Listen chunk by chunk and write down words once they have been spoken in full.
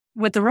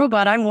with the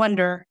robot, I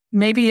wonder,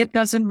 maybe it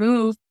doesn't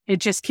move. It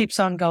just keeps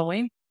on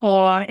going,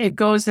 or it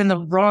goes in the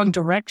wrong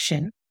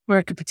direction where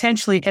it could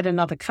potentially hit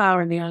another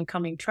car in the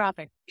oncoming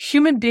traffic.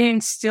 Human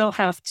beings still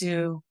have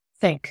to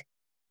think.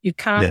 You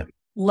can't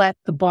let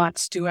the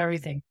bots do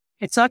everything.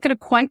 It's not going to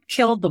quite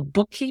kill the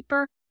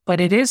bookkeeper, but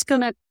it is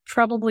going to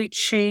probably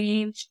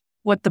change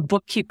what the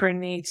bookkeeper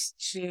needs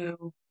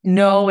to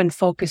know and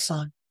focus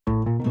on.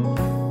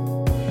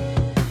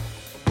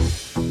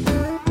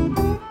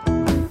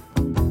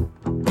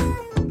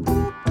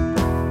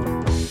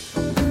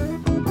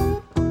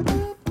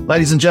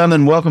 Ladies and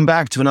gentlemen, welcome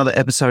back to another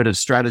episode of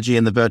Strategy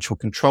and the Virtual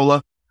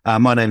Controller.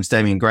 My name's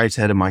Damien,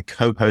 Gracehead, and my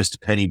co-host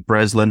Penny,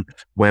 Breslin,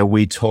 where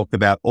we talk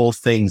about all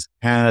things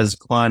CAS,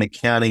 client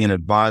accounting and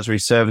advisory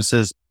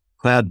services,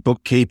 cloud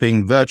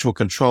bookkeeping, virtual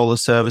controller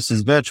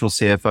services, virtual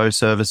CFO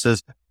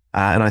services,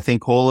 and I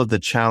think all of the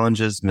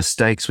challenges,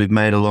 mistakes we've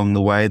made along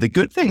the way, the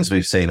good things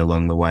we've seen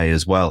along the way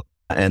as well.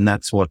 And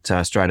that's what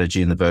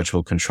Strategy and the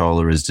Virtual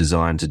Controller is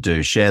designed to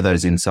do, share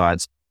those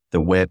insights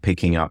that we're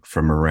picking up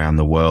from around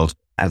the world.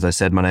 As I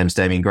said, my name's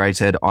Damien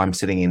Gracehead. I'm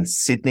sitting in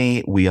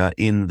Sydney. We are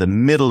in the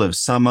middle of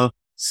summer.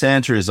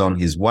 Santa is on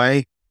his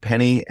way.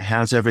 Penny,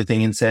 how's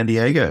everything in San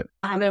Diego?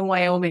 I'm in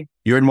Wyoming.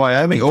 You're in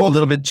Wyoming? Oh, a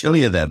little bit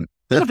chillier then.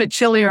 A little bit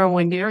chillier and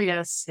windier,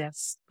 yes.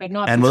 But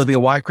not. And will it be a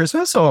white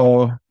Christmas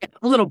or?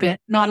 A little bit,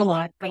 not a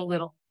lot, but a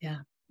little, yeah.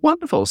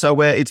 Wonderful.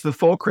 So it's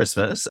before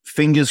Christmas.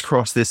 Fingers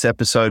crossed this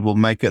episode will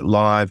make it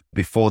live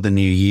before the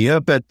new year.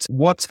 But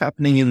what's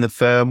happening in the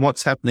firm?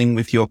 What's happening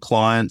with your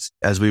clients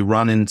as we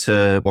run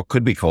into what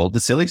could be called the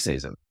silly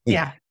season?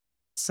 Yeah,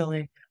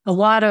 silly. A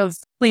lot of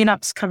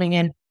cleanups coming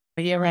in,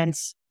 year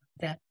ends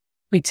that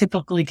we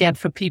typically get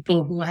for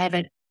people who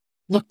haven't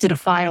looked at a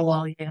file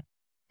all year.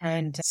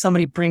 And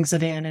somebody brings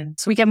it in. And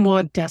so we get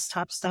more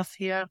desktop stuff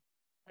here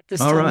at this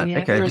time. All right.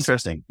 Okay.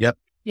 Interesting. Yep.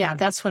 Yeah,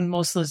 that's when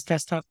most of those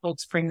desktop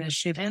folks bring their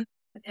shit in.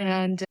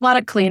 And a lot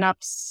of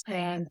cleanups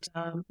and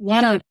a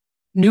lot of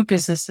new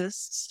businesses,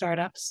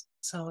 startups.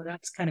 So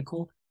that's kind of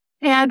cool.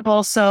 And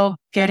also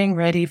getting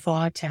ready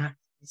for taxes.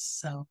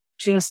 So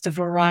just a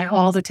variety,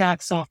 all the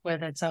tax software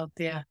that's out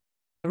there.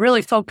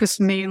 Really focused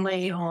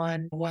mainly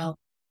on,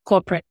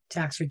 corporate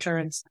tax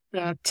returns.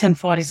 The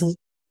 1040s,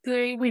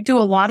 we do a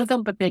lot of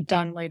them, but they're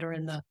done later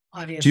in the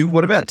audience.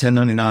 What about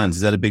 1099s?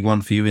 Is that a big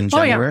one for you in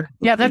January?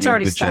 Yeah, that's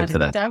already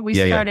started. We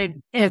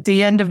started at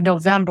the end of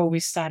November, we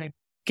started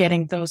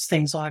getting those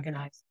things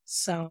organized.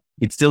 So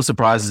it still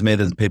surprises me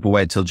that people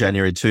wait till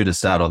January 2 to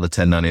start on the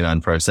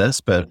 1099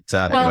 process. But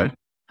anyway.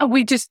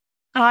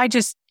 I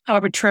just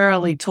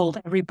arbitrarily told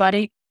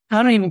everybody,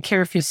 I don't even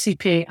care if your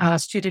CPA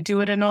asked you to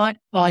do it or not,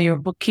 or your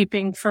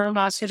bookkeeping firm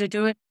asked you to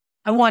do it.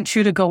 I want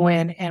you to go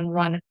in and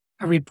run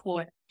a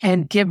report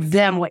and give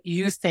them what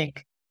you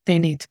think they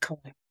need to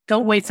collect.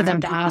 Don't wait for them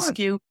to ask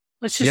you.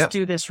 Let's just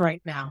do this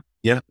right now.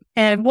 Yeah.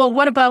 And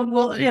what about,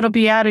 it'll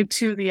be added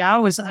to the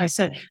hours. I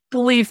said,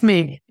 believe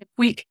me,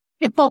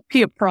 it won't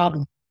be a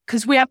problem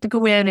because we have to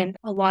go in and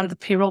a lot of the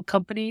payroll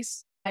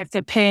companies, if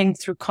they're paying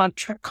through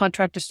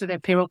contractors to their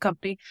payroll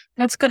company,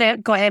 that's going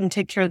to go ahead and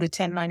take care of the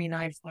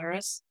 1099 for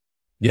us.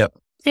 Yep.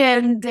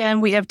 And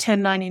then we have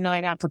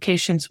 1099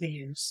 applications we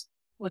use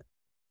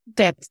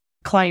that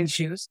clients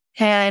use.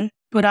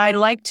 But I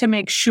like to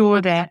make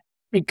sure that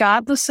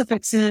regardless if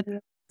it's in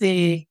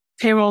the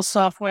payroll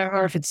software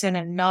or if it's in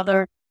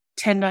another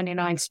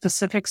 1099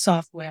 specific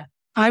software,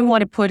 I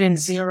want to put in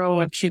Xero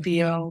or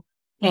QBO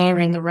or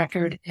in the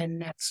record in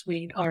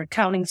NetSuite or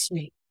accounting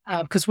suite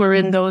because we're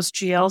in those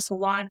GLs a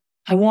lot.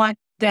 I want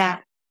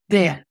that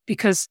there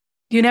because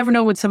you never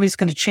know when somebody's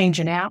going to change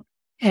an app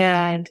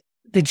and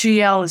the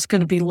GL is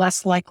going to be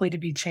less likely to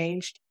be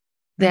changed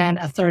than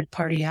a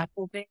third-party app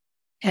will be.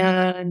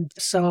 And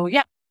so,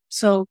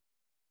 so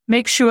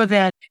make sure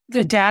that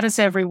the data's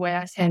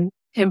everywhere and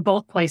in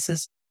both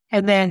places,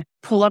 and then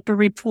pull up a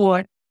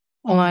report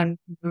on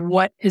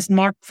what is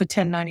marked for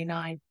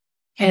 1099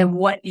 and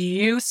what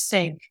you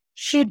think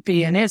should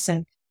be and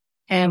isn't,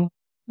 and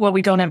what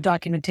we don't have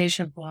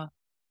documentation for.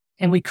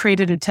 And we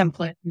created a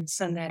template and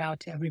send that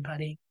out to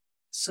everybody.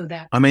 So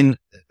that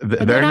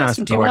very nice.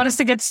 Do you want us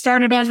to get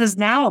started on this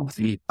now?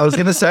 I was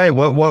going to say,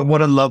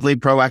 what a lovely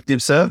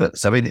proactive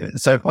service. I mean,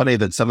 it's so funny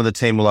that some of the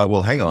team were like,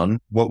 "Well, hang on,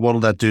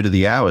 what'll that do to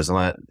the hours?" And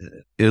like,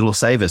 it'll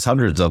save us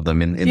hundreds of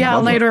them in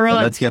later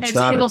on. Let's get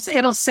started.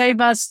 It'll save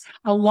us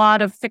a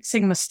lot of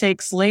fixing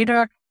mistakes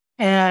later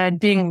and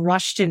being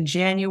rushed in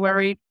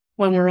January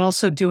when we're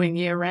also doing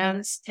year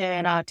ends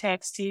and our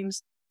tax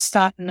teams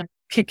starting to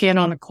kick in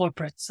on the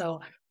corporate.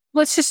 So.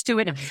 Let's just do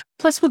it.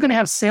 Plus, we're going to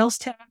have sales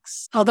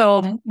tax,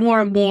 although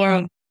more and more,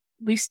 at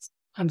least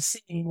I'm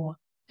seeing more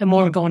and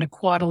more going to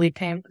quarterly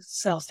payment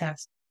sales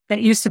tax.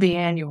 That used to be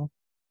annual,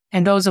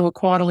 and those that were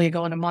quarterly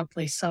going to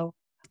monthly. So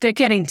they're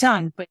getting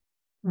done, but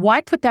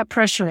why put that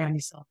pressure on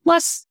yourself?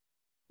 Plus,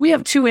 we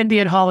have 2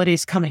 Indian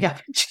holidays coming up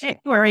in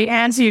January,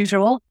 as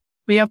usual.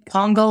 We have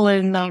Pongal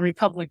and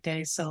Republic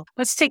Day. So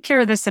let's take care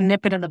of this and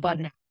nip it in the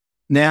bud now.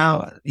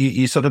 Now,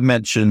 you sort of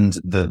mentioned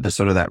the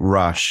sort of that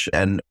rush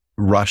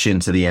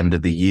into the end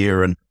of the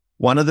year. And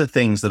one of the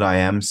things that I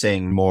am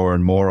seeing more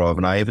and more of,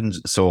 and I even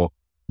saw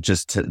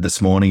just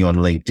this morning on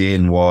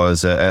LinkedIn,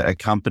 was a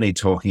company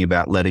talking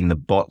about letting the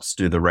bots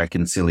do the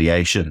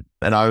reconciliation.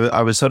 And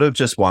I was sort of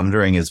just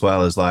wondering as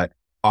well, as like,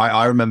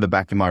 I remember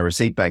back in my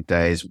receipt bank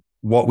days,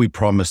 what we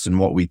promised and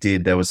what we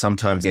did, there was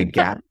sometimes a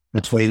gap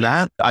between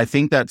that. I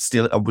think that's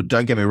still,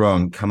 don't get me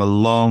wrong, come a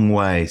long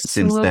way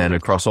since then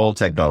across all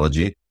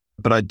technology.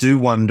 But I do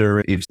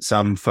wonder if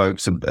some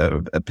folks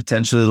are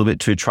potentially a little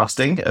bit too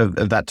trusting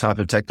of that type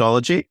of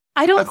technology.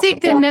 I don't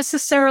think they're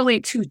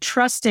necessarily too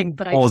trusting,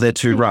 but they're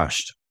too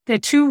rushed. They're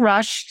too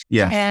rushed.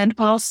 Yeah. And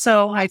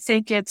also, I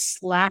think it's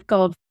lack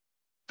of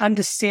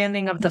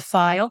understanding of the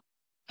file.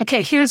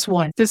 Okay, here's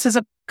one. This is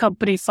a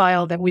company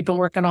file that we've been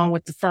working on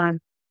with a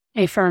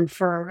firm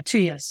for 2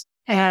 years.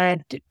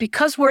 And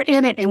because we're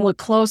in it and we're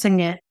closing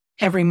it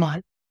every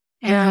month,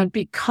 and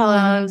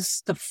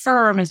because the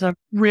firm is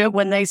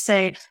when they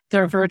say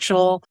they're a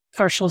virtual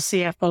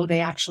CFO, they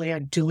actually are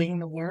doing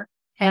the work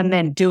and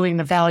then doing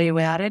the value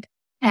added.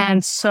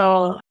 And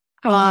so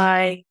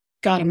I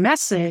got a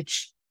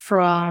message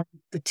from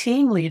the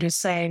team leader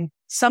saying,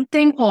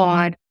 something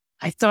odd.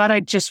 I thought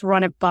I'd just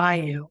run it by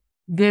you.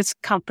 This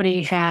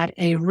company had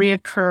a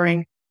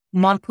reoccurring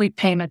monthly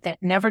payment that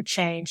never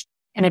changed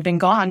and had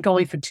been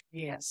ongoing for 2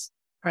 years,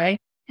 right?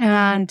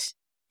 And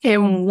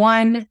in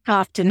one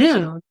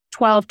afternoon,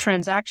 12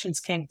 transactions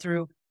came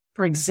through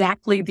for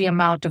exactly the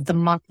amount of the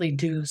monthly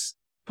dues,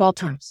 12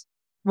 times,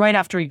 right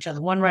after each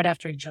other, one right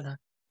after each other,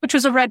 which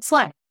was a red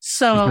flag.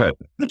 So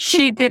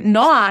she did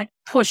not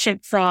push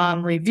it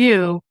from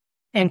review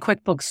and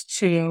QuickBooks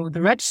to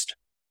the register.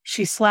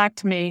 She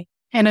slacked me.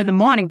 And in the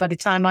morning, by the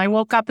time I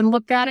woke up and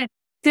looked at it,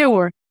 there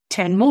were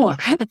 10 more.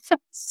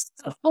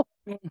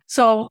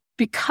 So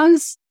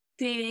because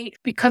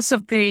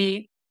of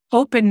the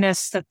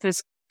openness that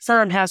this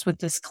firm has with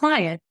this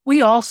client,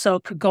 we also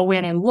could go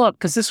in and look,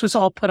 because this was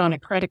all put on a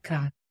credit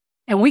card.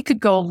 And we could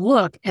go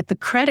look at the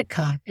credit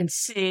card and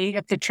see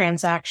if the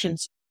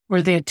transactions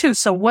were there too.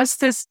 So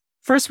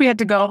first we had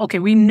to go, okay,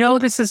 we know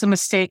this is a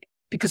mistake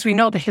because we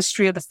know the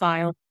history of the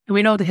file and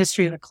we know the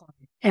history of the client.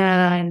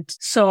 And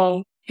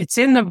so it's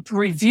in the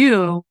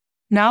review.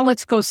 Now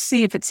let's go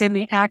see if it's in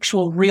the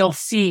actual real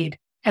feed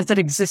as it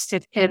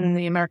existed in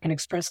the American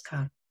Express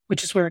card,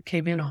 which is where it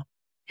came in on.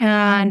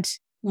 And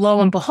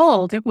lo and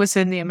behold, it was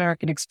in the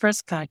American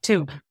Express card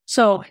too.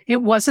 So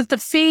it wasn't the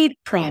feed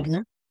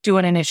problem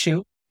doing an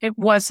issue. It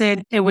was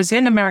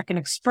in American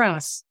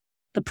Express.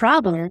 The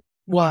problem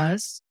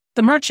was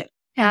the merchant.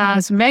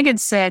 As Megan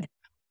said,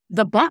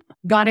 the bot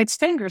got its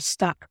fingers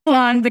stuck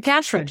on the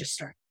cash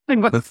register.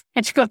 And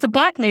she goes, the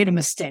bot made a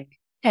mistake.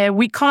 And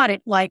we caught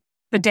it like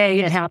the day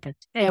it happened.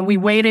 And we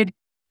waited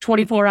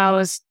 24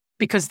 hours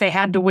because they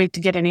had to wait to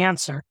get an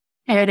answer.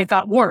 And it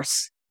got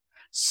worse.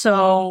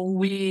 So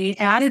we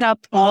added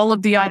up all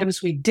of the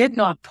items we did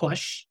not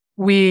push.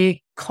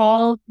 We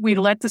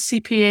let the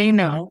CPA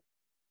know.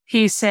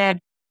 He said,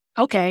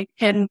 okay.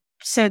 And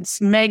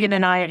since Megan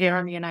and I are here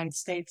in the United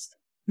States,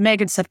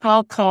 Megan said,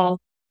 I'll call,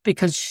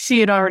 because she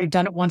had already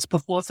done it once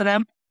before for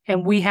them.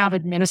 And we have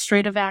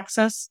administrative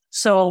access.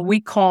 So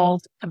we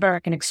called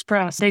American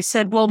Express. They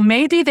said, well,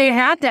 maybe they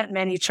had that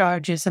many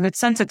charges. And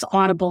since it's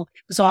Audible,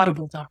 it was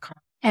audible.com.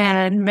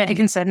 And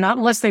Megan said, not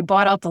unless they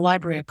bought out the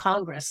Library of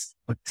Congress.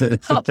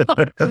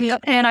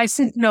 And I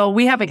said, no,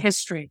 we have a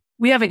history.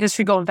 We have a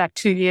history going back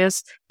 2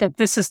 years that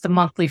this is the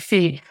monthly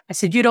fee. I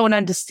said, you don't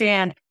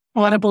understand.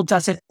 Audible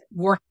doesn't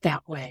work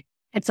that way.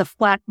 It's a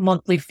flat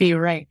monthly fee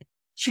rate.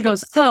 She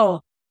goes,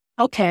 oh,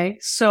 okay.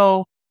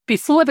 So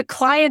before the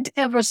client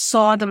ever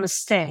saw the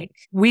mistake,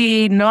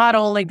 we not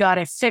only got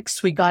it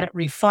fixed, we got it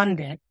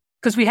refunded,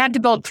 because we had to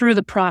go through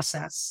the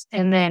process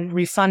and then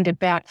refund it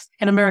back.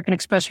 And American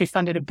Express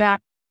refunded it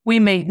back. We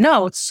made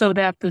notes so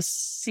that the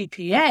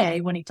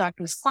CPA, when he talked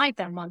to his client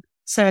that month,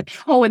 said,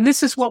 oh, and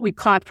this is what we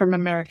caught from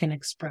American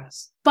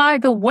Express. By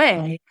the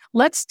way,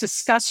 let's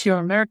discuss your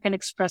American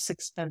Express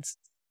expenses.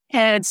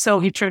 And so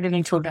he turned it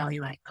into a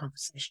value-added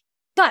conversation.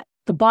 But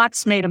the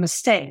bots made a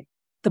mistake.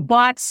 The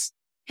bots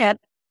at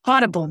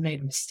Audible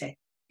made a mistake.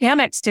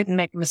 Amex didn't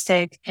make a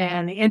mistake,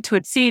 and the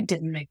Intuit feed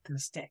didn't make the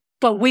mistake.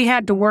 But we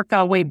had to work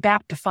our way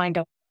back to find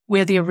out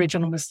where the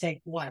original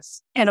mistake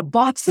was. And a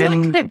bot's not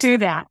going to do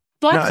that.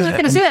 Bot's not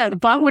going to do that. The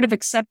bot would have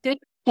accepted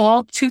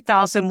all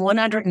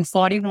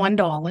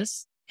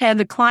 $2,141, and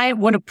the client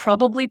would have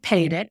probably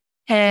paid it,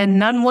 and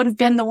none would have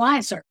been the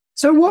wiser.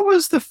 So what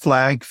was the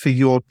flag for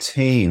your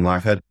team?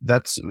 Like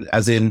that's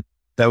as in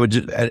they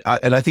would,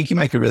 and I think you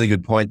make a really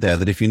good point there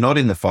that if you're not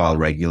in the file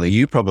regularly,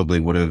 you probably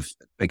would have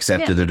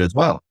accepted it as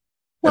well.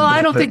 Well,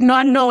 I don't think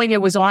not knowing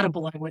it was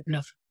Audible, I wouldn't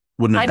have.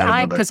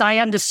 Because I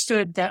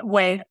understood that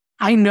way.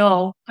 I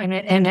know,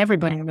 and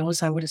everybody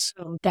knows, I would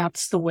assume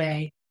that's the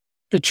way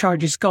the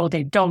charges go.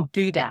 They don't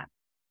do that.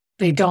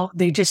 They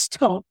just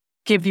don't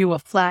give you a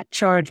flat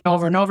charge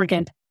over and over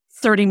again,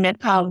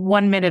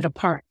 1 minute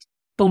apart.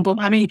 Boom, boom.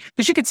 I mean,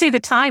 because you could see the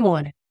time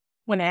on it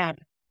when it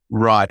happened.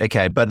 Right.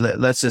 Okay. But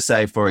let's just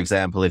say, for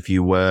example, if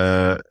you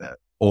were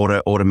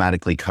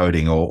automatically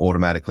coding or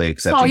automatically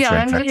accepting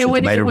transactions. It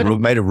would,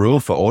 made a rule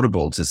for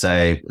Audible to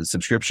say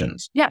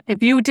subscriptions. Yeah,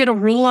 if you did a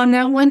rule on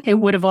that one, it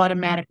would have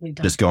automatically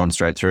done. Just gone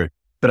straight through.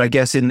 But I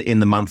guess in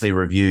the monthly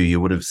review, you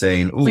would have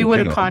seen. We would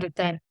have caught it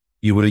then.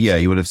 You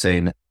would have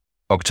seen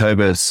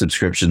October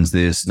subscriptions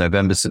this,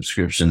 November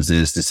subscriptions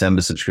this,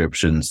 December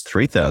subscriptions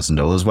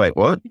 $3,000. Wait,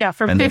 what? Yeah,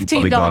 from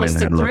 $15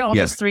 to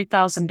almost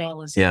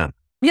 $3,000. Yeah.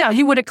 Yeah,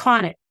 he would have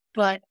caught it,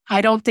 but I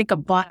don't think a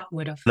bot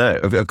would have. No,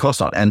 of course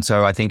not. And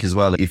so I think as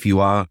well, if you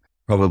are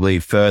probably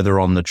further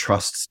on the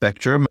trust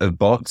spectrum of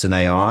bots and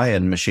AI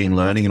and machine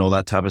learning and all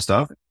that type of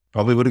stuff,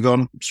 probably would have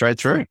gone straight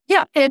through.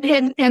 Yeah,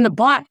 and the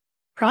bot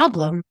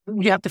problem,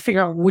 you have to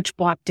figure out which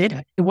bot did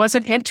it. It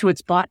wasn't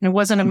Intuit's bot and it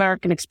wasn't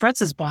American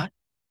Express's bot.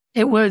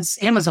 It was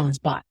Amazon's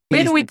bot.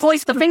 Where do we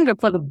place the finger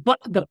for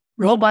the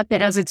robot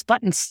that has its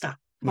buttons stuck?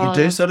 You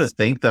do sort of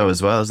think though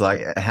as well as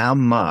like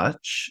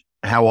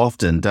how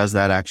often does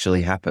that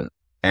actually happen?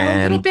 And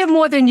a little bit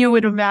more than you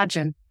would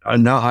imagine.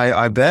 No,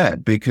 I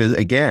bet because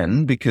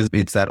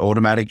it's that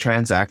automatic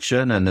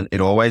transaction and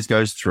it always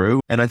goes through.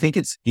 And I think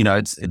it's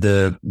not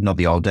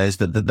the old days,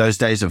 but those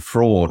days of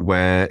fraud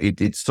where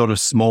it's sort of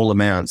small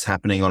amounts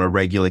happening on a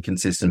regular,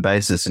 consistent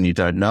basis and you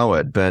don't know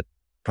it. But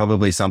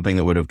probably something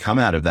that would have come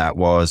out of that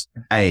was,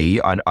 I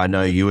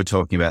know you were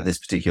talking about this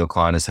particular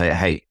client as,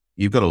 hey,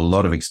 you've got a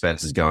lot of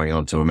expenses going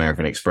on to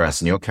American Express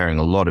and you're carrying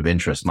a lot of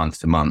interest month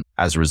to month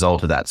as a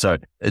result of that. So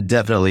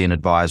definitely an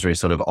advisory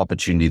sort of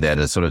opportunity there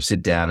to sort of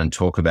sit down and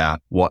talk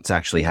about what's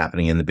actually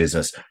happening in the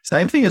business.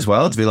 Same thing as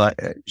well to be like,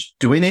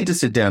 do we need to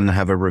sit down and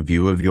have a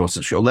review of your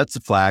subscription? Let's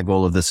flag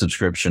all of the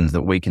subscriptions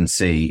that we can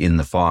see in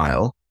the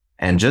file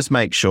and just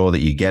make sure that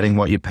you're getting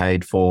what you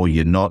paid for.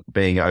 You're not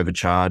being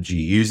overcharged.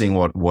 You're using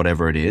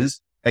whatever it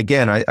is.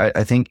 Again,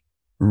 I think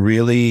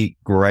really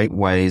great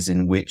ways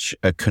in which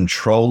a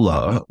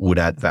controller would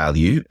add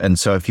value. And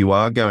so if you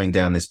are going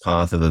down this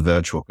path of a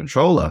virtual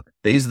controller,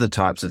 these are the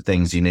types of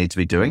things you need to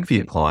be doing for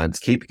your clients,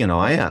 keeping an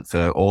eye out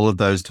for all of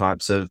those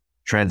types of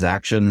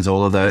transactions,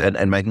 all of those,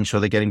 and making sure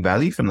they're getting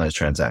value from those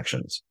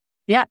transactions.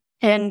 Yeah.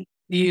 And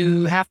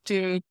you have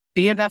to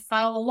be in that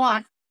file a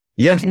lot.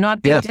 Yeah.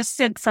 Not be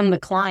distant from the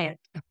client.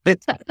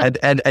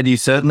 and you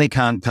certainly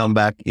can't come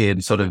back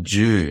in sort of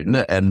June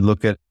and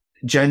look at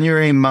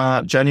January,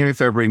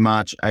 February,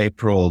 March,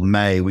 April,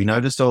 May. We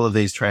noticed all of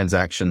these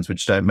transactions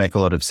which don't make a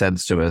lot of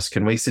sense to us.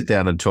 Can we sit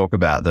down and talk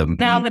about them?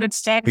 Now that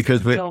it's tax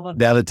season's over.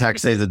 Now the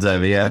tax season's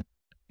over, yeah.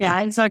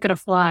 Yeah, it's not going to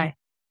fly.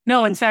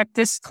 No, in fact,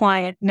 this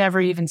client never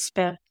even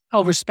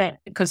overspent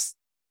because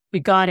we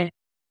got it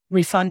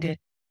refunded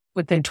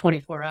within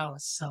 24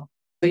 hours. So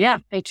yeah,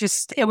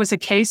 it was a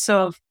case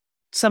of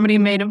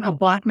a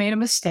bot made a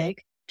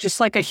mistake,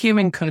 just like a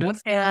human could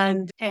have.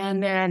 And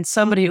then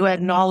somebody who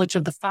had knowledge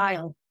of the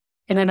file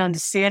and an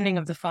understanding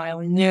of the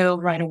file knew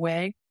right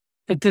away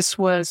that this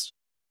was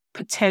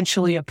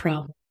potentially a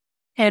problem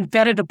and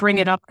better to bring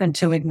it up than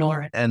to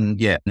ignore it.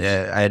 And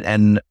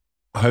and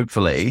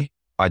hopefully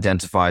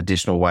identify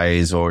additional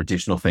ways or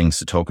additional things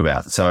to talk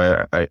about.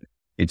 So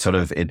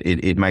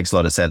it makes a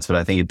lot of sense, but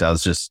I think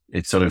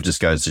it sort of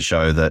just goes to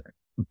show that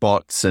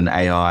bots and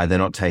AI, they're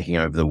not taking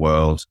over the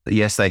world.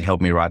 Yes, it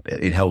helps me write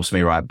better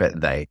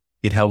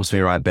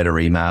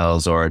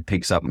emails, or it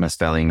picks up my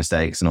spelling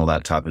mistakes and all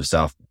that type of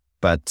stuff.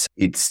 But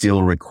it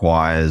still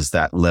requires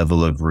that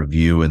level of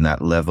review and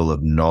that level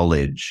of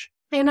knowledge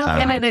and of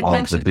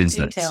the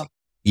business. Detail.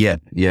 Yeah.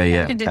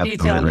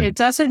 Detail. It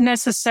doesn't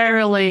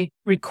necessarily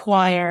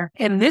require,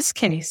 in this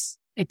case,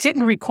 it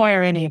didn't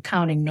require any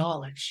accounting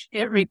knowledge.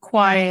 It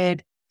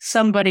required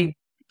somebody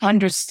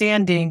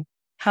understanding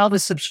how the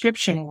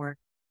subscription worked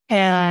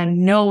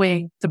and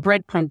knowing the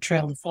breadcrumb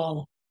trail to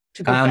follow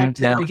to go back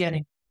to the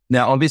beginning.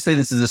 Now, obviously,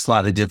 this is a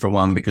slightly different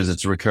one because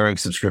it's a recurring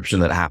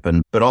subscription that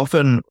happened. But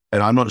often,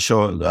 and I'm not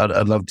sure,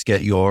 I'd love to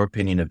get your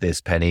opinion of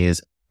this, Penny,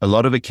 is a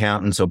lot of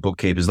accountants or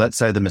bookkeepers, let's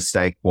say the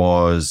mistake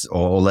was,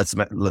 or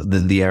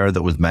the error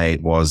that was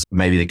made was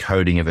maybe the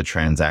coding of a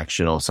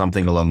transaction or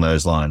something along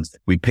those lines.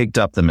 We picked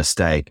up the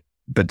mistake,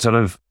 but sort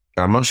of,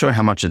 I'm not sure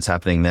how much it's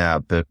happening now,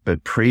 but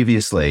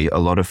previously, a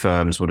lot of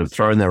firms would have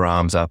thrown their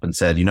arms up and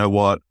said, you know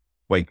what?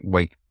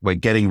 We're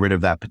getting rid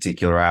of that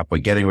particular app. We're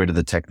getting rid of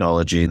the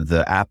technology.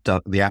 The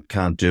app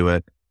can't do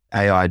it.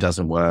 AI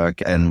doesn't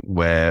work. And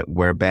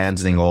we're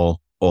abandoning all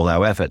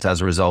our efforts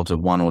as a result of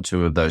one or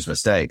two of those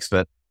mistakes.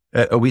 But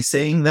are we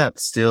seeing that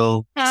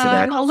still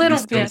today? A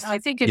little bit. I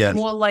think it's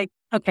more like,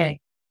 okay.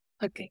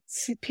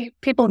 See,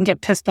 people can get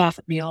pissed off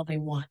at me all they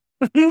want.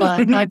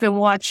 But I've been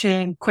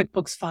watching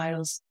QuickBooks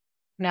files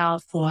now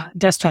for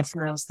desktop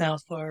files now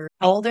for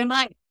how old am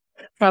I?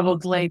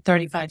 Probably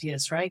 35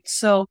 years, right?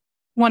 So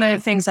one of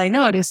the things I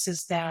noticed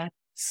is that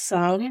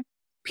some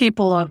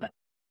people of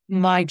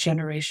my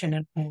generation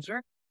and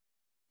older,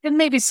 and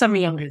maybe some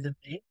younger than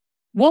me,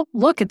 won't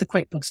look at the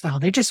QuickBooks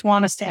file. They just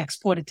want us to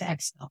export it to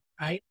Excel,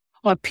 right?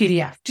 Or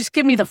PDF. Just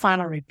give me the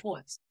final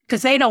reports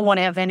because they don't want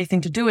to have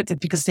anything to do with it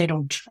because they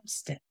don't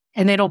trust it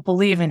and they don't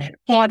believe in it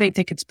or they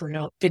think it's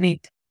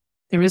beneath.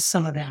 There is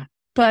some of that.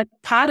 But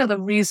part of the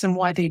reason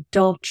why they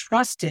don't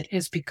trust it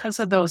is because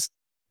of those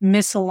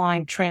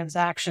misaligned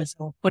transactions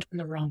that were put in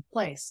the wrong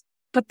place.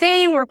 But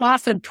they were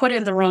often put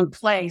in the wrong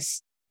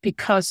place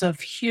because of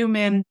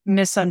human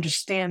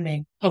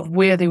misunderstanding of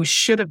where they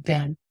should have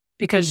been,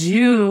 because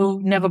you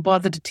never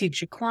bothered to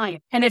teach your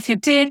client. And if you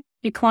did,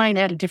 your client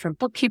had a different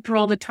bookkeeper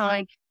all the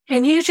time,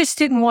 and you just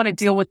didn't want to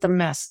deal with the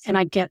mess. And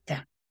I get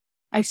that.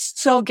 I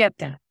so get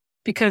that,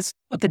 because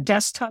with the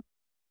desktop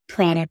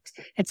product,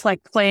 it's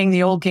like playing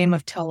the old game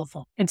of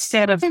telephone.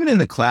 Instead of even in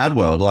the cloud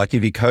world, like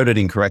if you coded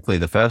incorrectly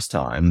the first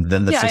time,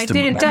 then the system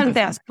it does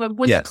that. But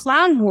with the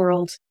cloud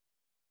world,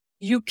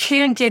 you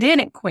can get in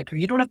it quicker.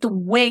 You don't have to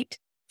wait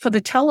for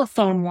the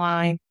telephone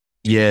line.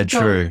 Yeah,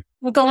 true.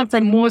 We're going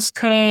from Morse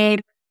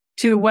code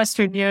to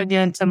Western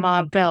Union to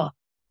Ma Bell,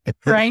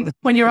 right?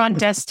 When you're on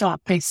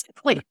desktop,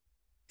 basically.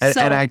 And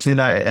actually,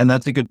 no, and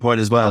that's a good point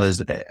as well,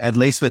 is at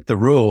least with the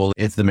rule,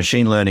 if the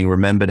machine learning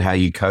remembered how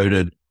you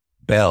coded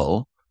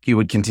Bell, you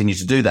would continue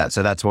to do that.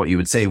 So that's what you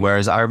would see.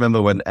 Whereas I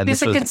remember when...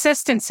 There's a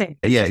consistency.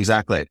 Yeah,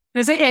 exactly.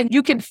 And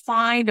you can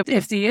find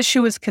if the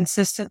issue is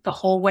consistent the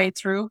whole way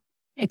through,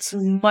 it's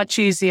much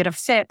easier to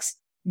fix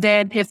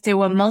than if there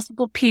were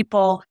multiple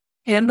people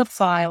in the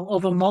file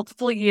over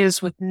multiple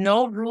years with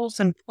no rules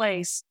in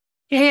place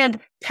and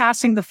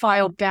passing the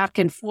file back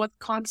and forth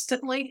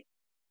constantly.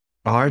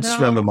 I just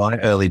remember my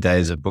early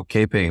days of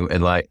bookkeeping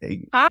and like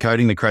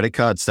coding the credit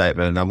card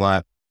statement. And I'm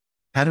like,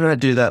 how did I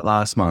do that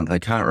last month? I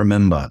can't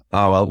remember.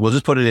 Oh, well, we'll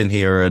just put it in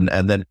here. And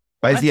then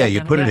basically,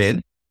 you put it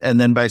in. And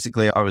then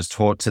basically I was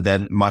taught to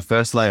then, my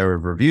first layer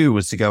of review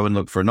was to go and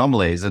look for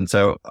anomalies. And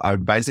so I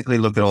would basically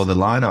look at all the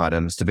line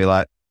items to be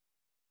like,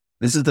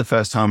 this is the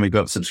first time we've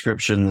got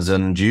subscriptions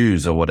and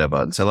dues or whatever.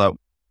 And so like,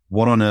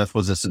 what on earth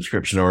was a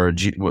subscription or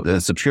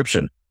a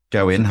subscription?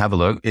 Go in, have a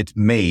look. It's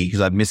me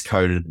because I've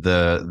miscoded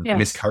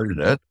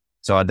it.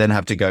 So I then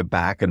have to go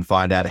back and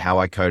find out how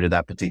I coded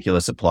that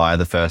particular supplier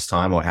the first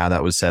time or how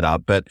that was set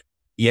up. But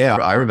yeah,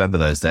 I remember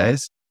those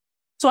days.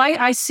 So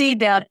I see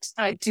that.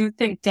 I do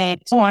think that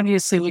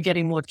obviously we're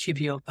getting more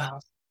QBO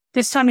files.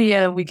 This time of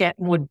year, we get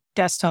more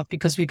desktop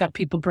because we got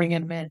people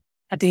bringing them in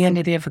at the end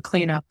of the year for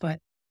cleanup. But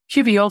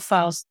QBO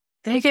files,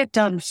 they get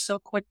done so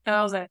quick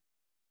now that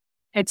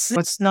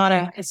it's not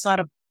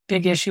a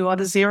big issue. Or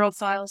the Zero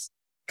files,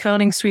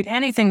 coding suite,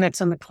 anything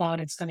that's in the cloud,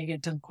 it's going to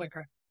get done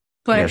quicker.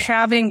 But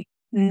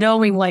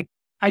knowing, like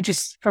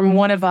from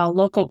one of our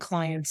local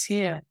clients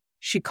here,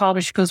 she called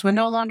me, she goes, we're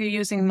no longer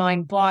using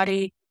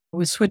MindBody.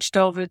 We switched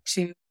over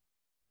to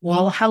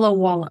Hello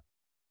Wallet.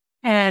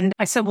 And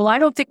I said, well, I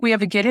don't think we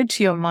ever get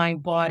into your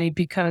MindBody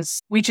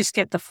because we just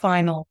get the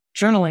final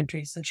journal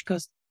entries. And she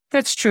goes,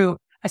 that's true.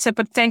 I said,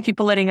 but thank you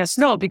for letting us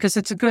know, because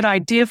it's a good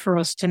idea for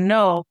us to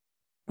know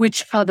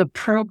which other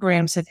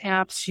programs and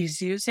apps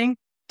she's using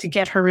to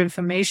get her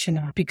information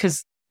on,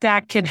 because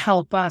that can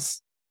help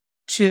us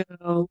to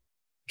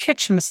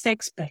catch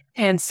mistakes better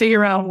and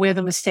figure out where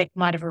the mistake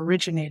might have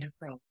originated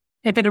from.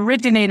 If it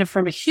originated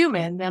from a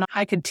human, then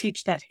I could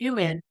teach that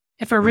human.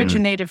 If it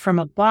originated from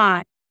a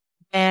bot,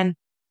 then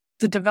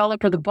the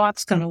developer, the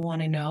bot's going to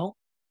want to know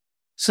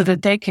so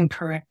that they can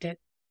correct it.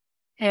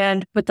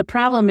 But the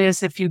problem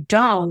is if you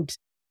don't,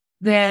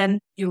 then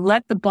you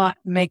let the bot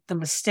make the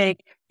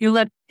mistake.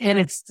 And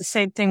it's the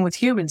same thing with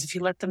humans. If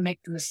you let them make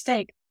the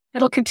mistake,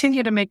 it'll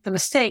continue to make the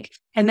mistake.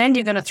 And then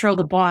you're going to throw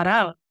the bot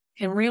out.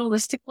 And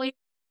realistically,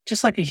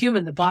 just like a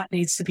human, the bot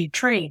needs to be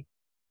trained.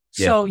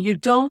 Yeah. So you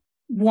don't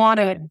want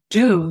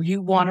to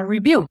you want to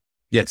review.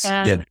 Yes.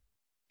 And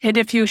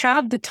if you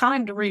have the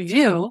time to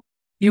review,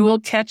 you will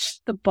catch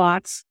the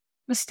bot's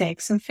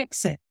mistakes and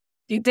fix it.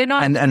 They're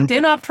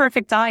not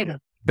perfect either.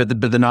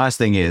 But the nice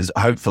thing is,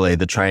 hopefully,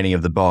 the training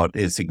of the bot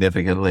is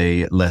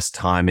significantly less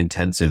time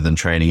intensive than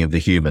training of the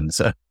human.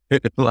 So,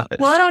 well,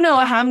 I don't know.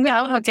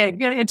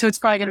 It's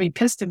probably going to be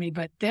pissed at me,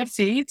 but their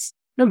feeds,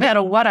 no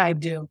matter what I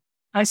do,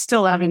 I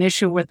still have an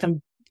issue with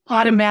them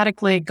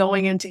automatically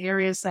going into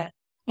areas that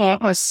are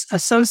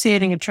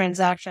associating a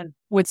transaction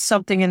with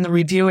something in the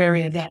review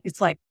area that it's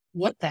like,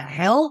 what the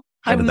hell?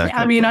 I've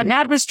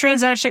had this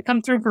transaction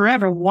come through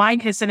forever. Why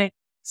isn't it?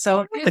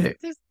 So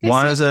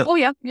why is it? Oh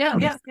yeah.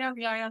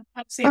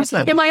 I've seen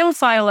it. In my own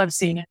file, I've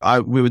seen it.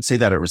 We would see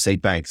that at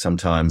Receipt Bank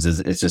sometimes.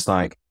 It's just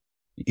like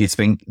it's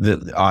been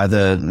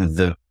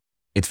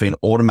it's been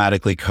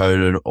automatically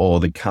coded or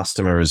the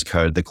customer has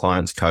coded, the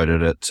client's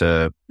coded it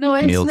to. No,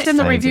 it's in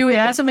the review. It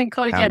hasn't been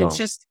coded yet.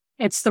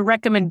 It's the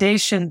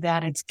recommendation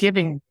that it's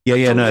giving.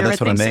 Yeah, no, that's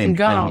what I mean.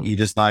 And you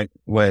just like,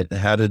 wait,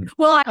 how did?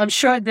 Well, I'm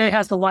sure that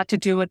has a lot to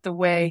do with the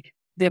way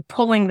they're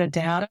pulling the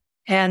data.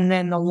 And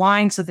then the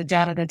lines of the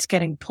data that's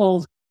getting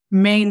pulled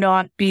may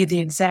not be the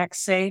exact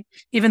same,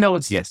 even though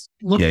it's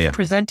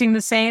presenting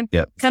the same.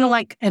 Yeah. Kind of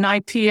like an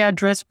IP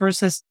address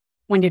versus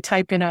when you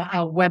type in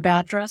a web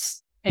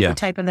address and you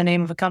type in the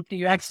name of a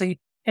company,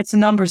 it's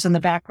numbers in the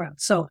background.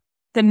 So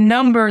the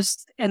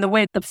numbers and the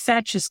way the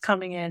fetch is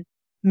coming in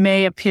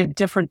may appear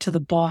different to the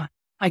bot.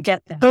 I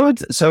get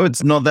that. So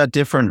it's not that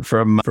different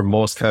from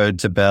Morse code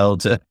to Bell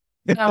to...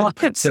 No,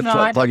 it's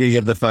not. Plugging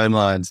in the phone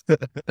lines.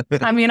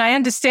 I mean, I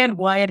understand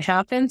why it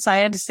happens.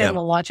 I understand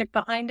the logic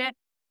behind it,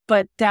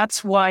 but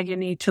that's why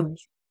you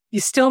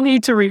still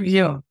need to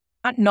review.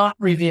 not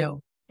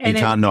review. You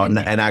can't not.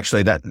 And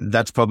actually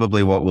that's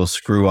probably what will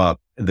screw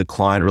up the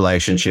client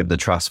relationship, the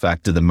trust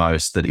factor the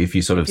most, that if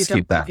you sort of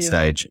skip that review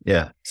stage.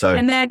 Yeah. So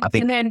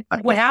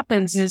what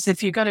happens is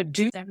if you're going to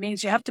do that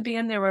means you have to be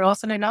in there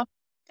often enough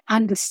to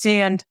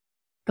understand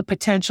the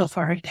potential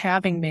for it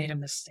having made a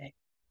mistake.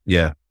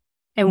 Yeah.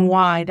 And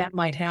why that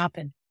might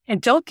happen.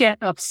 And don't get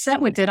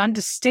upset with it.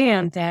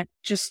 Understand that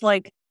just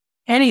like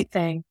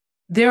anything,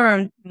 there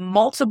are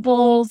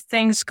multiple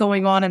things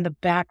going on in the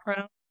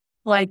background.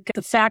 Like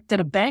the fact that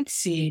a bank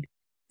feed,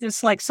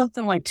 there's like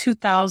something like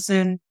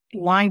 2,000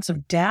 lines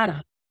of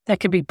data that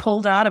could be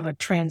pulled out of a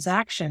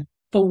transaction.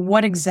 But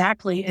what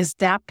exactly is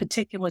that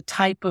particular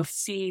type of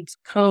feeds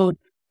code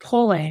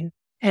pulling?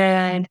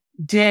 And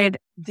did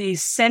the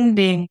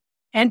sending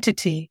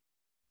entity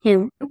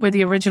where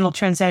the original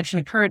transaction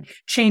occurred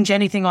change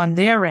anything on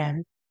their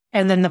end?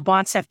 And then the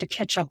bots have to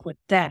catch up with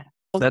that.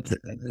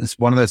 It's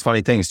one of those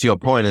funny things. To your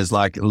point is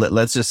like,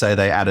 let's just say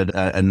they added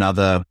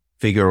another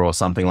figure or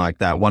something like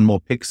that, one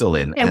more pixel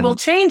in. And we'll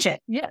change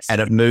it, yes.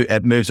 And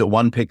it moves at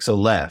one pixel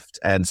left.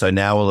 And so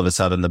now all of a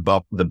sudden the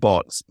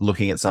bot's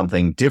looking at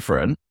something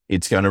different.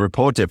 It's going to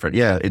report different.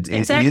 Yeah,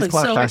 exactly. It is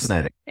quite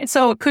fascinating.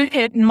 So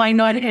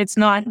it's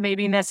not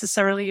maybe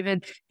necessarily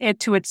even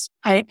to its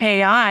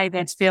AI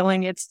that's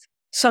feeling it's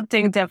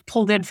something that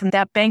pulled in from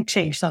that bank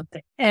change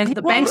something. And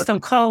the banks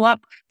don't call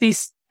up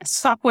these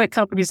software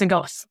companies and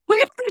go, we're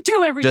going to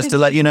do everything. Just to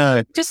let you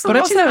know. Just to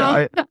let you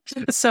know.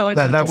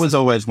 That was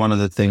always one of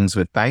the things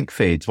with bank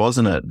feeds,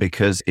 wasn't it?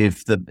 Because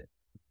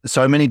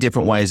so many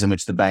different ways in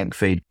which the bank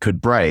feed could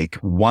break,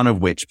 one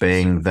of which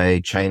being they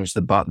changed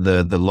the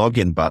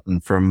login button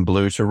from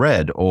blue to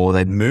red, or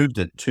they moved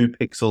it 2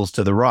 pixels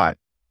to the right.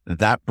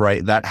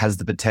 That has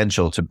the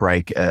potential to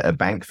break a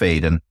bank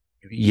feed. And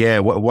yeah,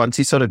 once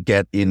you sort of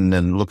get in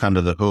and look under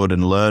the hood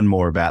and learn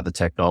more about the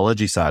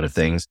technology side of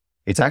things,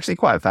 it's actually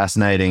quite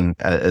fascinating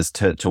as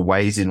to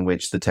ways in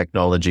which the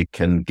technology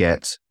can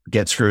get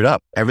screwed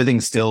up.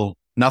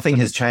 Nothing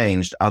has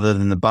changed other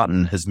than the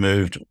button has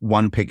moved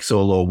 1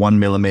 pixel or 1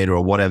 millimeter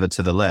or whatever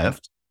to the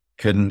left,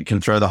 can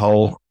throw the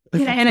whole,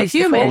 and a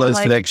human, all those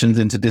connections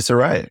into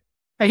disarray.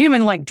 A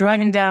human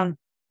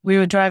we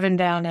were driving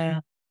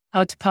down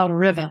out to Powder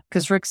River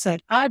because Rick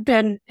said, I've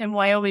been in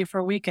Wyoming for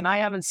a week and I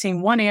haven't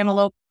seen one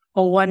antelope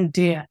or one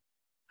deer.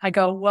 I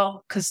go,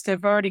 well, because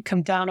they've already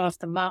come down off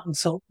the mountain.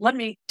 So let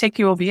me take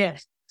you over here.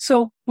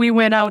 So we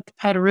went out to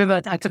Powder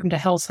River. I took him to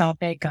Hell's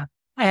Half-Acre.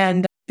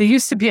 And there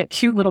used to be a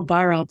cute little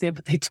bar out there,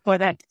 but they tore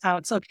that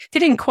out. So he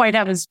didn't quite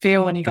have his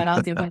beer when he got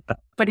out there.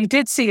 But he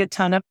did see a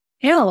ton of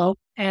antelope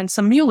and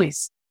some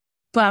muleys.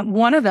 But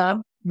one of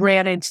them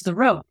ran into the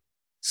road.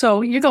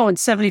 So you're going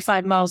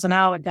 75 miles an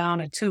hour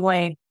down a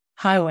 2-lane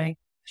highway.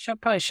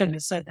 Probably shouldn't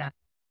have said that.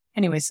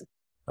 Anyways.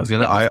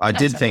 I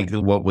did think,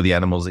 what were the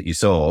animals that you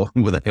saw?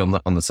 Were they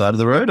on the side of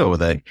the road or were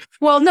they?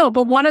 Well, no,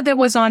 but one of them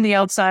was on the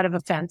outside of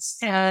a fence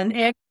and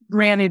it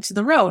ran into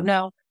the road.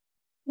 Now,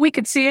 we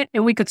could see it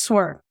and we could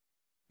swerve,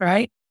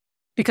 right?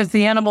 Because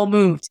the animal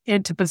moved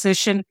into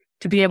position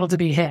to be able to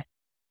be hit.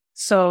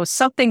 So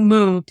something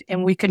moved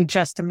and we can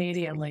adjust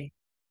immediately.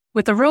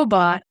 With a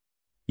robot.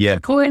 Yeah.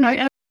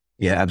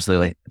 Yeah,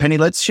 absolutely. Penny,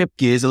 let's shift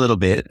gears a little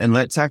bit and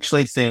let's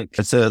actually think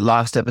it's the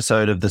last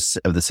episode of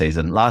the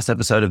season, last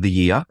episode of the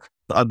year.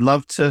 I'd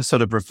love to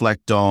sort of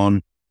reflect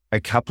on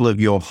a couple of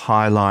your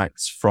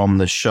highlights from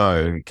the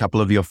show, a couple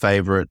of your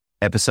favorite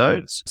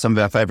episodes, some of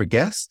our favorite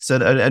guests,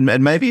 and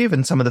maybe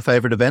even some of the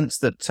favorite events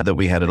that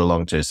we had it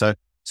along to. So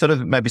sort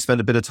of maybe spend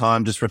a bit of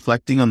time just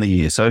reflecting on the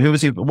year. So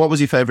what was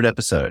your favorite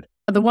episode?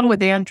 The one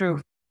with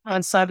Andrew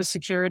on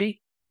cybersecurity.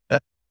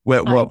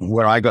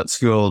 Where I got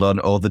schooled on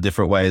all the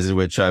different ways in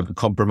which I'm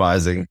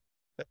compromising.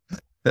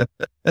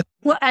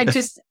 Well,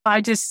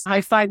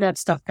 I find that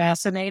stuff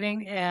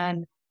fascinating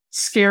and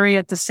scary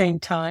at the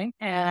same time.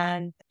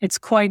 And it's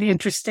quite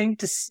interesting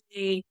to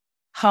see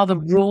how the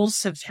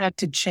rules have had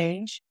to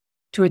change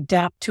to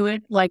adapt to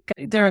it. Like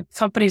there are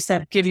companies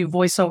that give you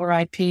voice over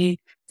IP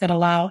that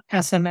allow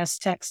SMS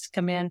text to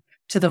come in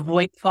to the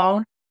VoIP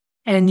phone.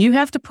 And you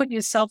have to put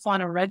yourself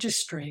on a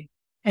registry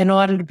in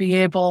order to be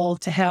able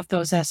to have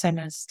those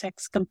SMS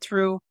texts come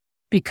through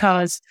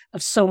because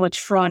of so much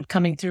fraud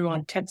coming through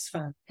on text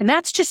phone. And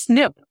that's just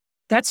new.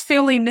 That's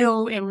fairly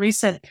new and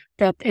recent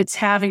that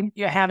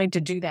you're having to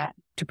do that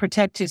to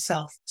protect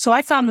yourself. So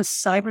I found the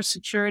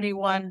cybersecurity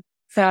one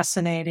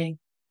fascinating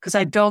because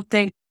I don't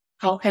think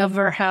I'll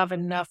ever have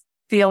enough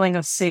feeling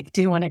of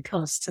safety when it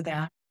comes to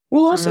that.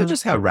 Well, also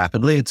just how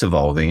rapidly it's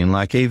evolving. And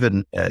like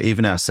even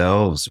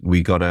ourselves,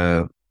 we got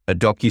a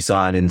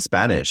DocuSign in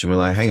Spanish and we're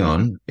like, hang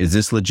on, is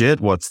this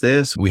legit? What's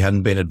this? We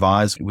hadn't been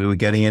advised we were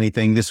getting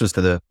anything. This was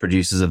to the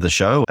producers of the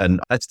show. And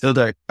I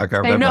can't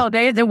remember. I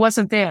know, there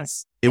wasn't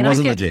this. It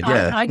wasn't legit,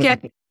 yeah. I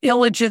get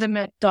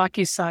illegitimate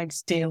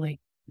DocuSigns daily.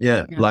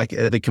 Yeah, like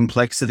the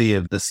complexity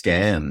of the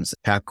scams,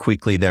 how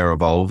quickly they're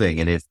evolving.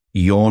 And if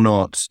you're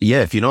not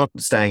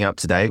staying up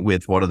to date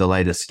with what are the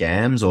latest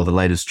scams or the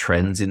latest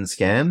trends in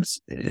scams,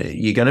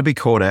 you're going to be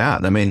caught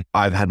out. I mean,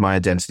 I've had my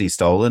identity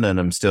stolen and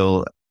I'm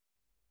still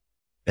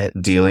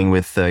dealing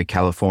with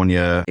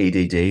California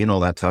EDD and all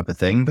that type of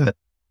thing. But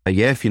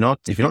yeah, if you're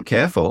not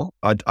careful,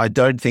 I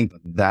don't think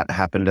that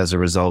happened as a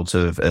result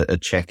of a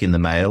check in the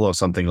mail or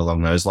something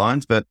along those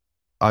lines. But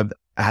I've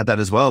had that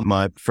as well.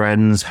 My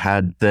friends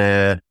had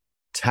their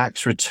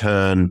tax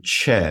return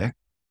check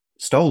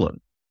stolen.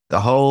 A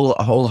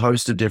whole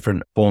host of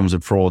different forms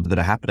of fraud that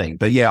are happening.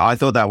 But yeah, I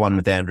thought that one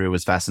with Andrew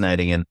was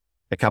fascinating, and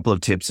a couple of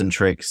tips and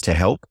tricks to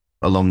help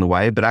along the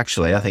way. But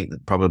actually, I think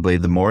that probably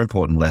the more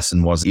important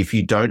lesson was, if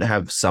you don't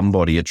have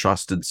somebody, a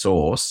trusted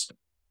source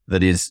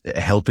that is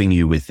helping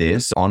you with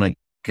this on a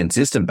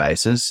consistent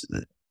basis,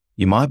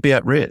 you might be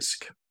at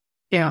risk.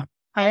 Yeah,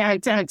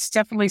 it's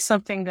definitely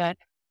something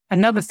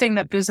another thing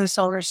that business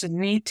owners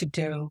need to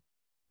do,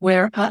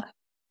 where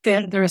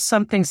there are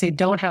some things they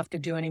don't have to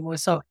do anymore.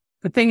 So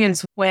the thing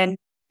is, when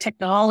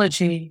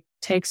technology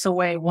takes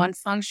away one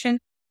function,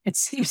 it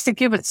seems to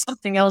give it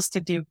something else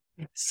to do.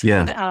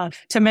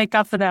 To make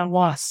up for that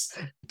loss,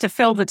 to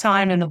fill the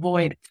time and the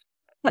void.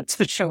 That's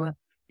for sure.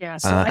 Yeah.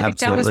 So I think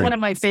that was one of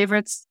my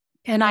favorites.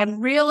 And I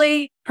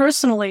really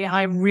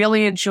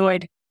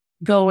enjoyed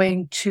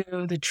going to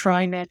the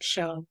TriNet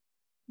show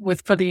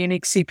for the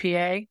Unique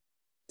CPA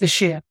this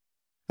year.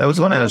 That was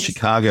one out of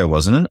Chicago,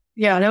 wasn't it?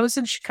 Yeah, that was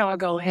in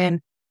Chicago. And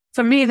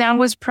for me, that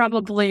was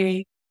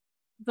probably,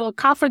 the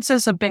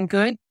conferences have been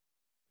good,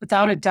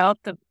 without a doubt.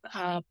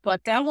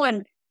 But that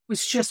one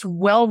was just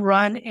well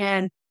run,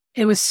 and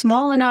it was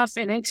small enough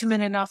and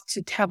intimate enough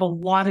to have a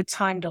lot of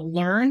time to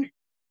learn,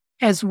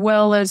 as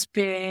well as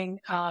being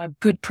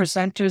good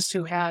presenters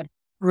who had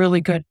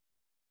really good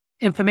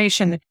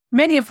information,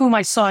 many of whom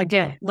I saw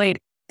again later.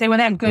 They were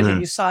that good that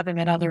you saw them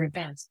at other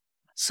events.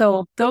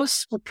 So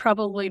those were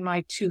probably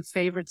my two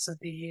favorites of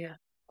the year.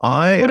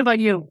 What about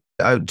you?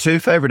 Two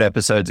favorite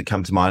episodes that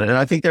come to mind, and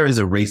I think there is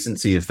a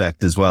recency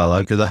effect as well,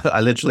 because I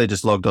literally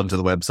just logged onto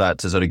the website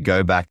to sort of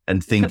go back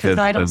and think of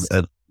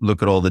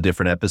look at all the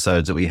different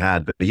episodes that we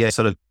had. But yeah,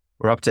 sort of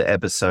we're up to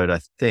episode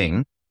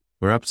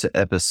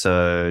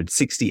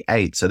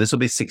 68. So this will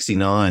be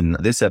 69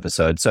 this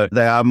episode. So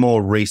they are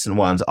more recent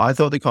ones. I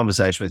thought the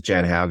conversation with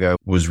Jan Haugo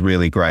was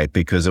really great,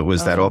 because it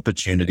was that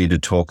opportunity to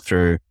talk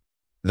through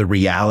the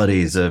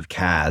realities of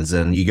CAS.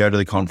 And you go to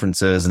the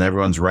conferences and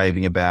everyone's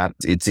raving about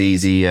it's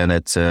easy and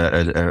it's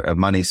a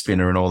money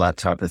spinner and all that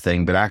type of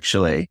thing. But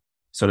actually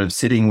sort of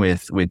sitting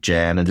with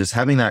Jan and just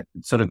having that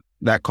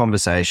that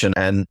conversation.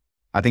 And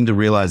I think the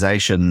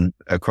realization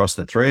across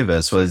the three of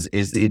us is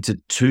it's a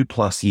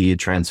 2+ year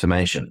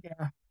transformation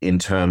in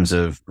terms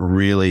of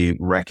really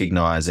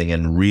recognizing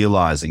and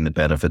realizing the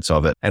benefits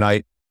of it. And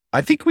I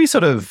think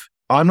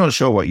I'm not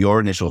sure what your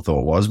initial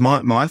thought was.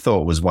 My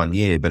thought was 1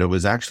 year, but it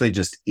was actually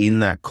just in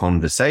that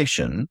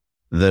conversation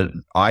that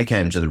I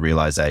came to the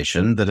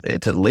realization that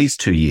it's at least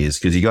 2 years,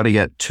 because you got to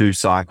get 2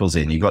 cycles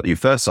in. You got your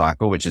first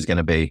cycle, which is going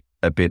to be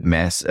a bit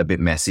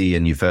messy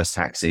in your first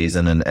tax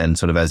season and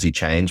sort of as you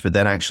change. But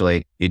then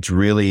actually it's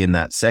really in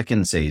that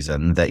second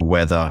season that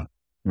whether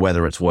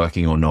it's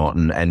working or not,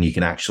 and you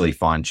can actually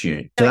fine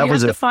tune. So that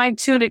was to fine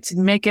tune it to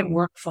make it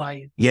work for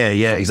you. Yeah,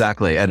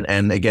 exactly.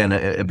 And again,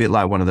 a bit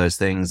like one of those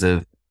things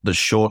of the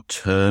short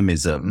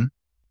termism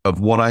of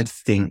what I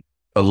think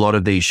a lot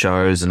of these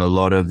shows and a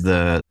lot of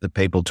the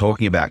people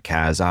talking about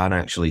CAS aren't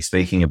actually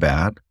speaking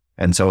about.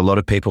 And so a lot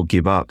of people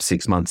give up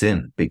 6 months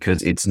in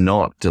because it's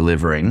not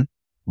delivering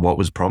what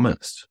was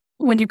promised.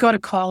 When you go to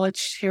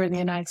college here in the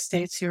United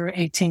States, you're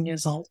 18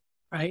 years old,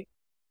 right?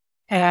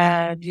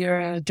 And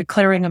you're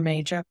declaring a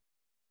major.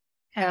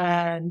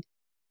 And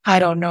I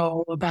don't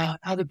know about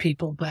other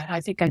people, but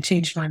I think I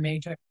changed my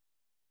major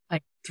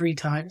like 3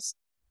 times.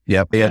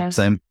 Yep. Yeah.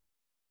 Same.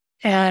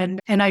 And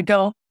I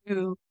don't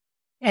do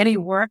any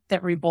work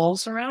that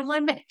revolves around my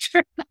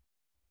major.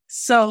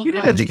 So you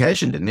did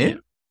education, didn't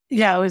you?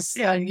 Yeah, it was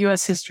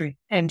U.S. history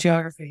and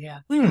geography. Yeah.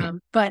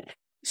 But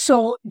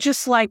so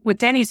just like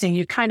with anything,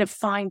 you kind of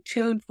fine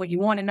tune what you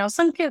want to know.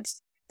 Some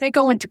kids, they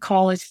go into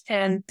college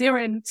and they're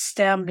in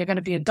STEM. They're going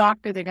to be a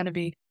doctor. They're going to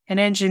be an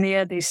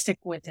engineer. They stick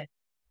with it.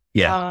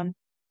 Yeah.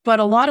 But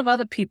a lot of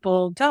other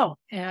people don't.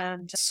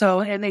 And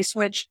they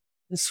switch.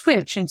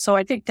 And so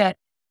I think that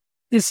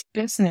this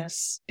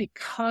business,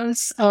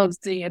 because of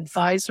the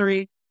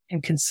advisory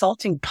and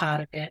consulting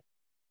part of it,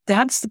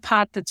 that's the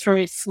part that's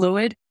very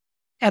fluid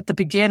at the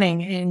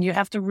beginning. And you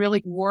have to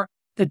really work.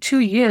 The 2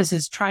 years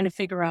is trying to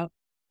figure out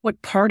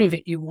what part of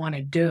it you want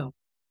to do.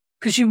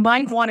 Because you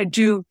might want to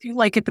do,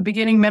 like at the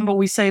beginning, remember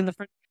we say in the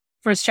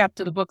first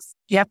chapter of the book,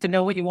 you have to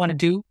know what you want to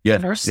do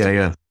first.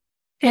 Yeah.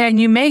 And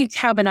you may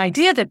have an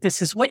idea that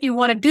this is what you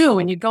want to do.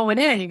 And you're going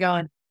in and you're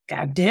going,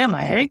 God damn,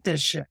 I hate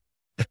this shit.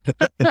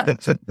 I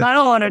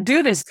don't want to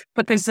do this.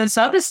 But there's this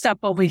other stuff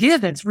over here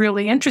that's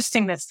really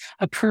interesting that's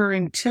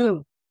occurring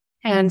too.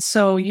 And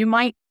so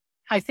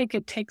I think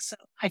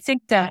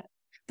that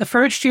the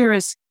first year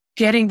is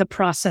getting the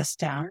process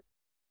down.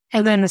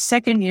 And then the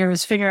second year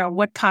is figuring out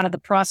what part of the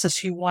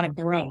process you want to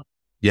grow.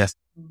 Yes.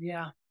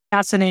 Yeah.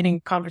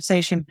 Fascinating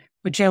conversation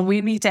with Jen.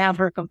 We need to have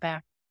her come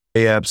back.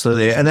 Yeah,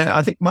 absolutely. And then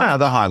I think my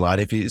other highlight,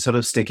 if you sort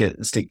of stick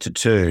to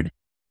 2,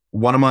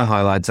 one of my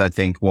highlights, I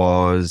think,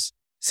 was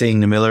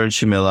seeing Namila and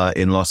Shamila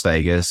in Las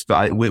Vegas,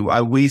 but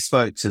we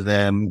spoke to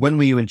them. When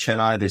were you in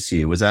Chennai this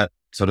year? Was that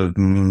sort of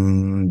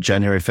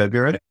January,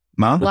 February,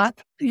 March?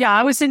 What? Yeah,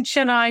 I was in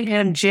Chennai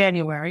in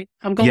January.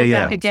 I'm going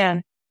back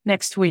again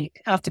next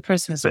week after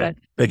Christmas.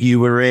 But you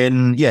were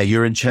in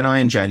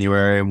Chennai in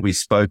January, and we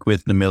spoke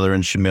with Namila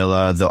and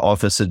Shamila. The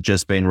office had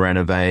just been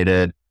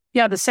renovated.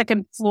 Yeah, the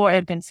second floor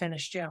had been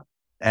finished, yeah.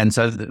 And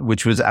so,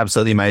 which was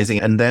absolutely amazing.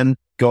 And then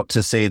got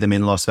to see them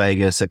in Las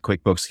Vegas at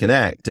QuickBooks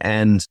Connect.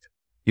 And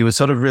it was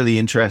sort of really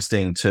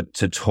interesting to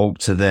talk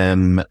to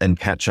them and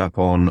catch up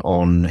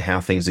on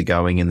how things are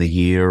going in the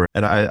year.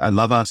 And I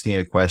love asking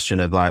a question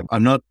of like,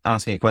 I'm not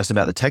asking a question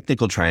about the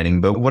technical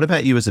training, but what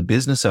about you as a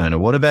business owner?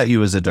 What about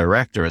you as a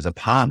director, as a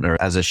partner,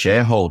 as a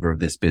shareholder of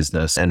this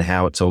business and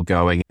how it's all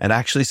going? And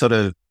actually sort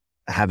of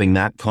having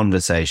that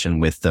conversation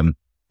with them,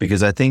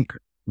 because I think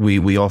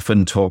we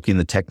often talk in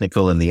the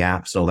technical and the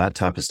apps and all that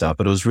type of stuff,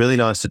 but it was really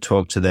nice to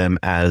talk to them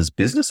as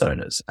business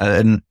owners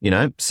and,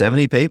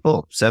 70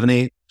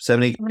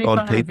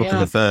 odd people in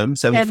the firm,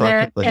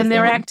 75 people. And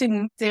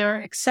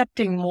they're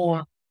accepting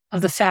more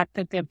of the fact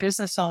that they're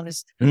business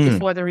owners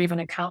before they're even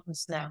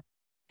accountants now.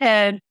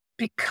 And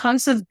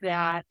because of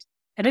that,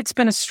 and it's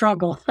been a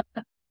struggle,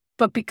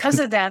 but because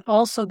of that,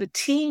 also the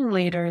team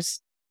leaders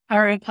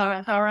are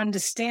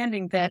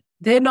understanding that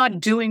they're not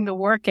doing the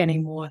work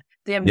anymore.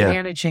 They're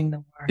managing the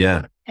work.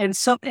 Yeah. And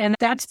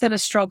that's been a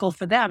struggle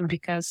for them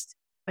because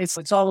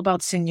it's all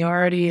about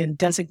seniority and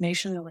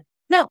designation.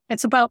 No,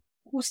 it's about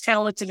who's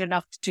talented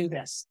enough to do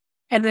this.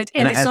 And it's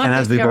not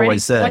as that we've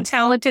always said, more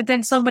talented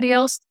than somebody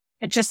else.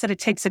 It's just that it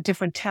takes a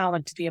different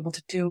talent to be able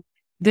to do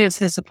this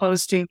as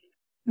opposed to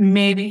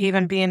maybe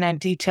even being that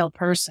detailed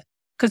person.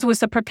 Because it was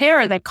the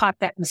preparer that caught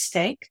that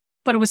mistake,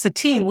 but it was the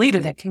team leader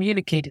that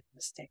communicated the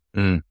mistake.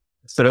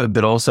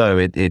 But also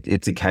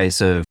it's a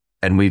case of,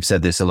 and we've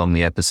said this along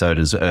the episode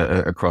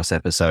across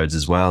episodes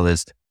as well,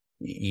 is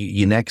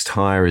your next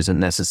hire isn't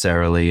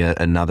necessarily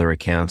another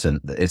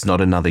accountant. It's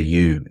not another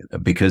you,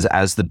 because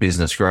as the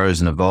business grows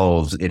and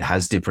evolves, it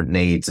has different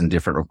needs and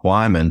different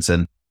requirements.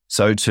 And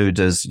so too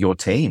does your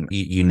team.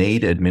 You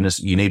need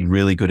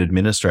really good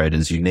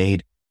administrators. You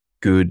need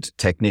good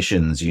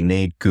technicians. You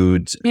need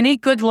good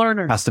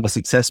learners, customer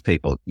success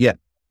people. Yeah.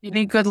 You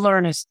need good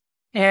learners.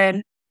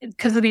 And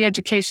because of the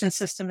education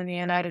system in the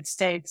United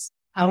States,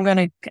 I'm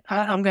going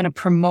to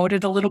promote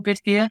it a little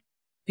bit here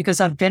because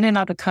I've been in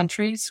other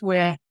countries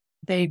where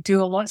they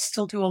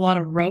still do a lot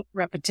of rote,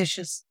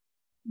 repetitious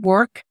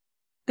work.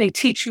 They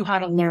teach you how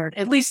to learn.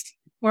 At least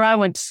where I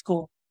went to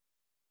school,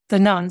 the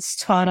nuns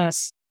taught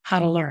us how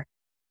to learn.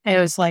 And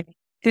it was like,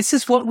 this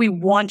is what we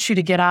want you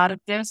to get out of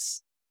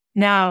this.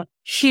 Now,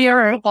 here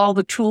are all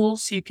the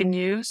tools you can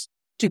use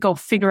to go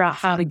figure out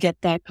how to get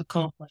that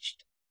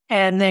accomplished.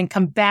 And then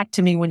come back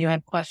to me when you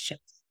have questions.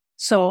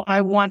 So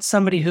I want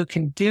somebody who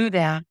can do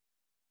that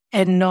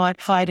and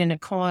not hide in a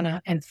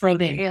corner and throw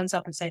their hands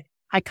up and say,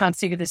 I can't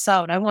figure this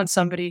out. I want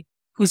somebody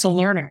who's a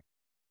learner.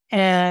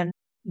 And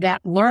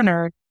that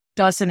learner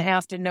doesn't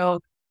have to know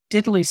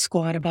diddly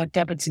squat about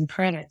debits and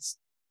credits.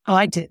 Oh,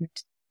 I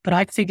didn't. But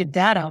I figured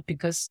that out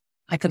because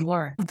I could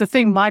learn.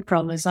 My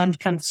problem is I'm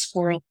kind of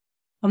squirrel.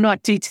 I'm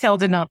not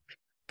detailed enough,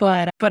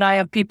 but I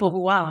have people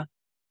who are.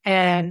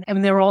 And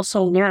they're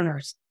also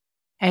learners.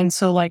 And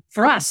so like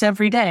for us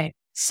every day,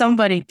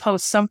 somebody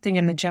posts something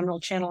in the general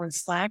channel in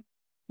Slack,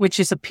 which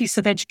is a piece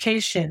of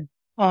education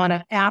on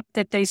an app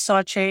that they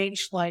saw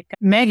change. Like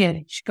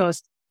Megan, she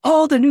goes,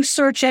 oh, the new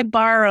search ed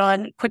bar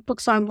on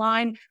QuickBooks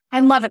Online.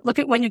 I love it. Look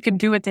at what you can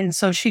do with it. And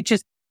so she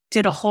just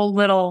did a whole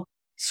little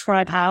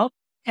describe how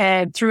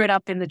and threw it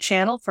up in the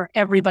channel for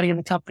everybody in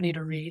the company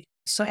to read.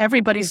 So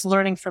everybody's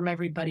learning from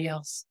everybody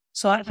else.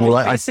 So I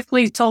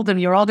basically told them,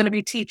 you're all going to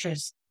be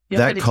teachers.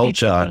 That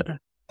culture,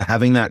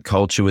 having that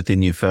culture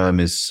within your firm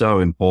is so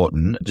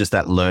important. Just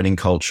that learning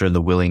culture and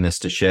the willingness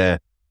to share.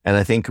 And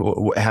I think,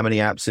 how many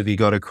apps have you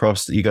got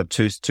across? You got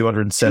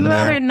 207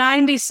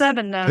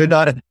 297 now.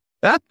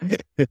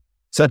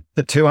 So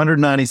the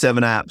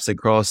 297 apps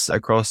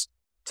across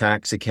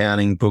tax,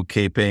 accounting,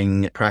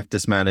 bookkeeping,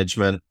 practice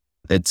management,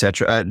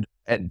 etc.,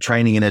 and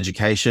training and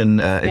education,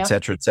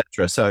 etc.,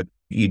 etc. So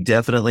you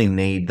definitely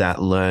need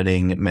that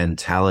learning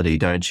mentality,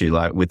 don't you?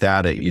 Like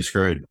without it, you're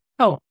screwed.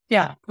 Oh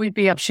yeah, we'd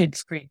be up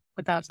Schitt's Creek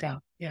without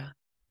doubt. Yeah.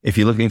 If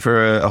you're looking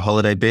for a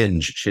holiday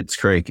binge, Schitt's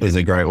Creek is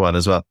a great one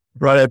as well.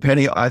 Right,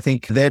 Penny, I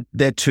think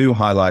they're two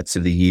highlights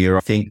of the year.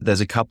 I think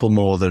there's a couple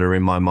more that are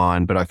in my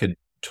mind, but I could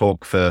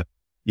talk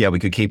we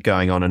could keep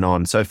going on and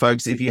on. So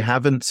folks, if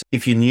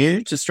you're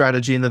new to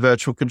Strategy in the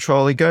Virtual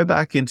Controller, go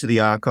back into the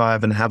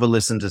archive and have a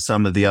listen to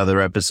some of the other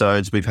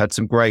episodes. We've had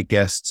some great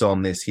guests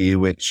on this year,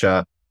 which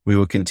we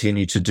will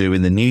continue to do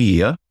in the new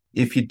year.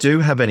 If you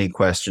do have any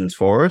questions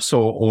for us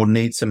or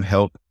need some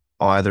help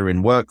either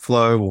in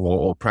workflow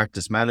or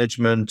practice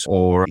management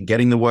or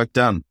getting the work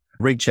done,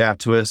 reach out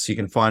to us. You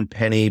can find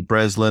Penny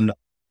Breslin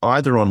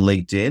either on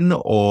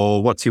LinkedIn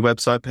or what's your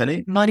website,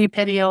 Penny?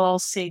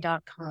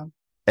 moneypennyllc.com.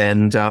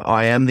 And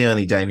I am the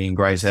only Damien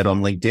Gracehead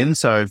on LinkedIn.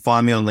 So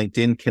find me on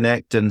LinkedIn,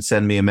 connect and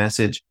send me a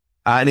message.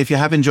 And if you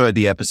have enjoyed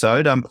the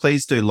episode,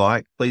 please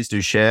do please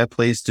do share,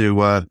 please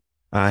do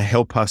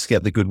help us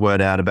get the good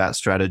word out about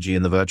strategy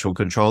in the virtual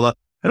controller.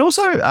 And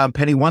also,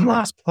 Penny, one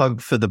last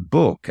plug for the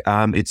book.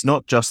 It's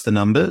not just the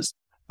numbers.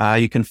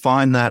 You can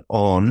find that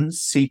on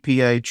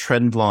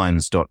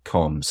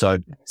cpatrendlines.com. So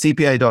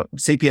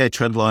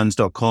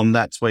cpatrendlines.com,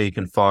 that's where you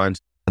can find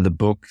the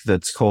book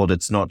that's called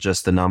It's Not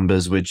Just the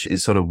Numbers, which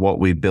is sort of what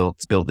we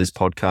built this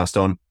podcast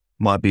on.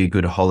 Might be a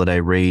good holiday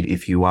read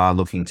if you are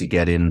looking to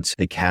get into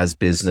the CAS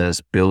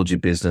business, build your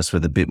business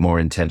with a bit more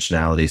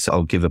intentionality. So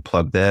I'll give a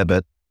plug there.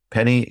 But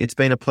Penny, it's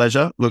been a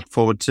pleasure. Look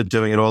forward to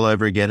doing it all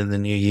over again in the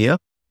new year.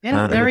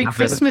 Yeah, Merry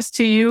Christmas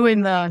to you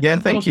and the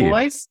little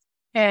boys.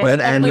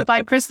 And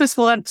by Christmas,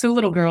 we'll have 2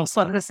 little girls,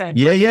 like I said.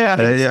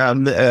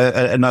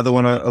 Another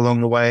one along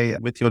the way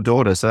with your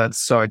daughter. So that's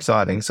so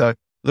exciting. So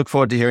look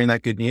forward to hearing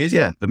that good news.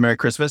 Yeah, but Merry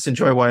Christmas.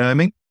 Enjoy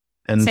Wyoming.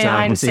 And say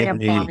hi to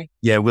Sam.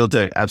 Yeah, we'll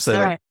do.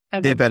 Absolutely. All right.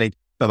 See you, Penny.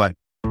 Bye-bye.